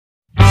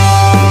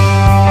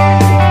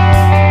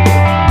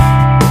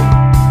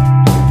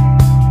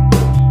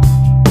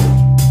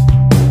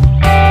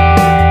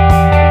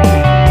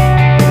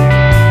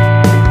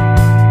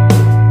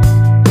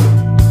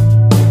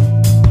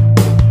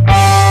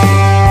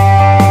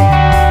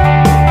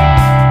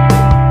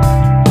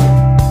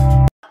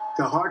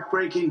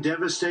heartbreaking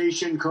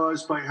devastation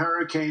caused by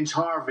Hurricanes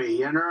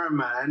Harvey and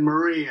Irma and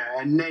Maria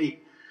and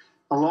Nate,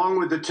 along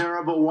with the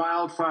terrible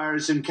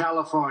wildfires in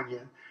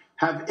California,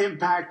 have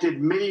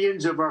impacted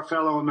millions of our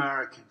fellow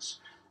Americans.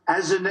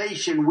 As a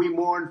nation, we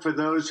mourn for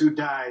those who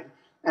died,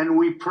 and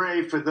we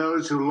pray for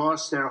those who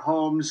lost their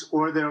homes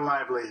or their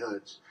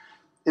livelihoods.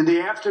 In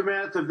the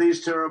aftermath of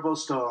these terrible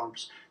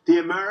storms, the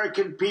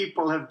American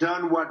people have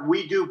done what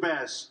we do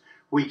best.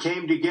 We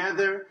came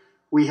together,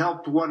 we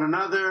helped one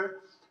another,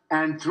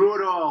 and through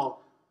it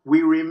all,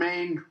 we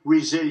remained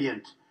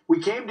resilient. We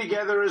came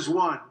together as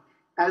one,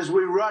 as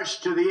we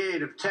rushed to the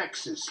aid of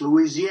Texas,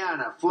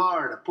 Louisiana,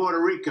 Florida, Puerto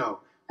Rico,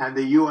 and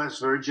the U.S.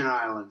 Virgin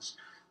Islands.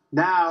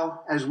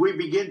 Now, as we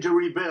begin to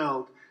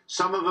rebuild,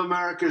 some of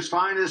America's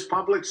finest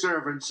public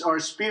servants are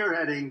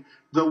spearheading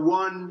the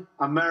One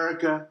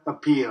America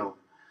appeal.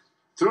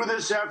 Through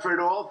this effort,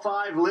 all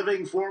 5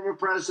 living former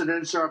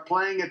presidents are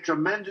playing a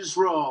tremendous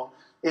role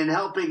in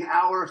helping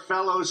our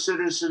fellow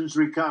citizens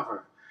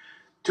recover.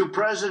 To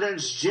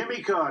Presidents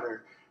Jimmy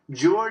Carter,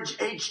 George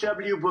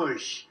H.W.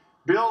 Bush,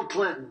 Bill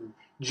Clinton,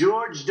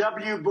 George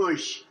W.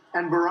 Bush,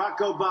 and Barack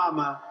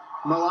Obama,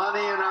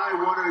 Melania and I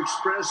want to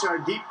express our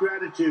deep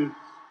gratitude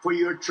for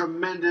your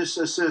tremendous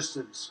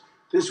assistance.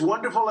 This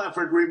wonderful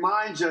effort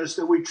reminds us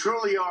that we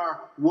truly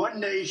are one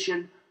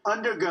nation,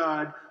 under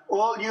God,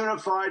 all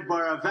unified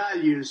by our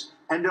values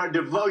and our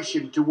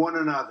devotion to one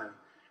another.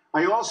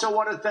 I also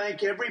want to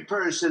thank every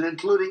person,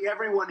 including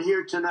everyone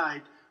here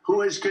tonight,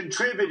 who has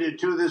contributed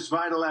to this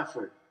vital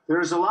effort.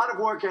 There is a lot of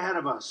work ahead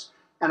of us,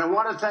 and I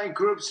want to thank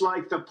groups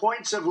like the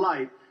Points of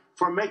Light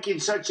for making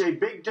such a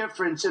big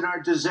difference in our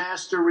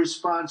disaster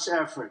response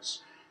efforts.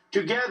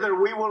 Together,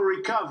 we will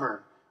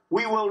recover,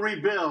 we will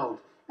rebuild,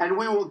 and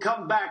we will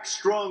come back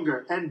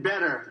stronger and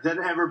better than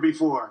ever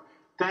before.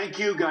 Thank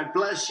you, God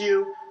bless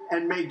you,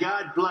 and may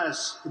God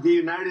bless the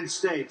United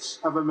States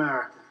of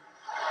America.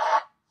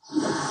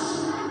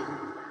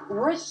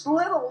 Rich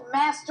Little,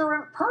 Master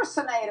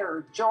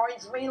Impersonator,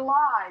 joins me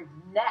live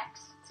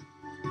next.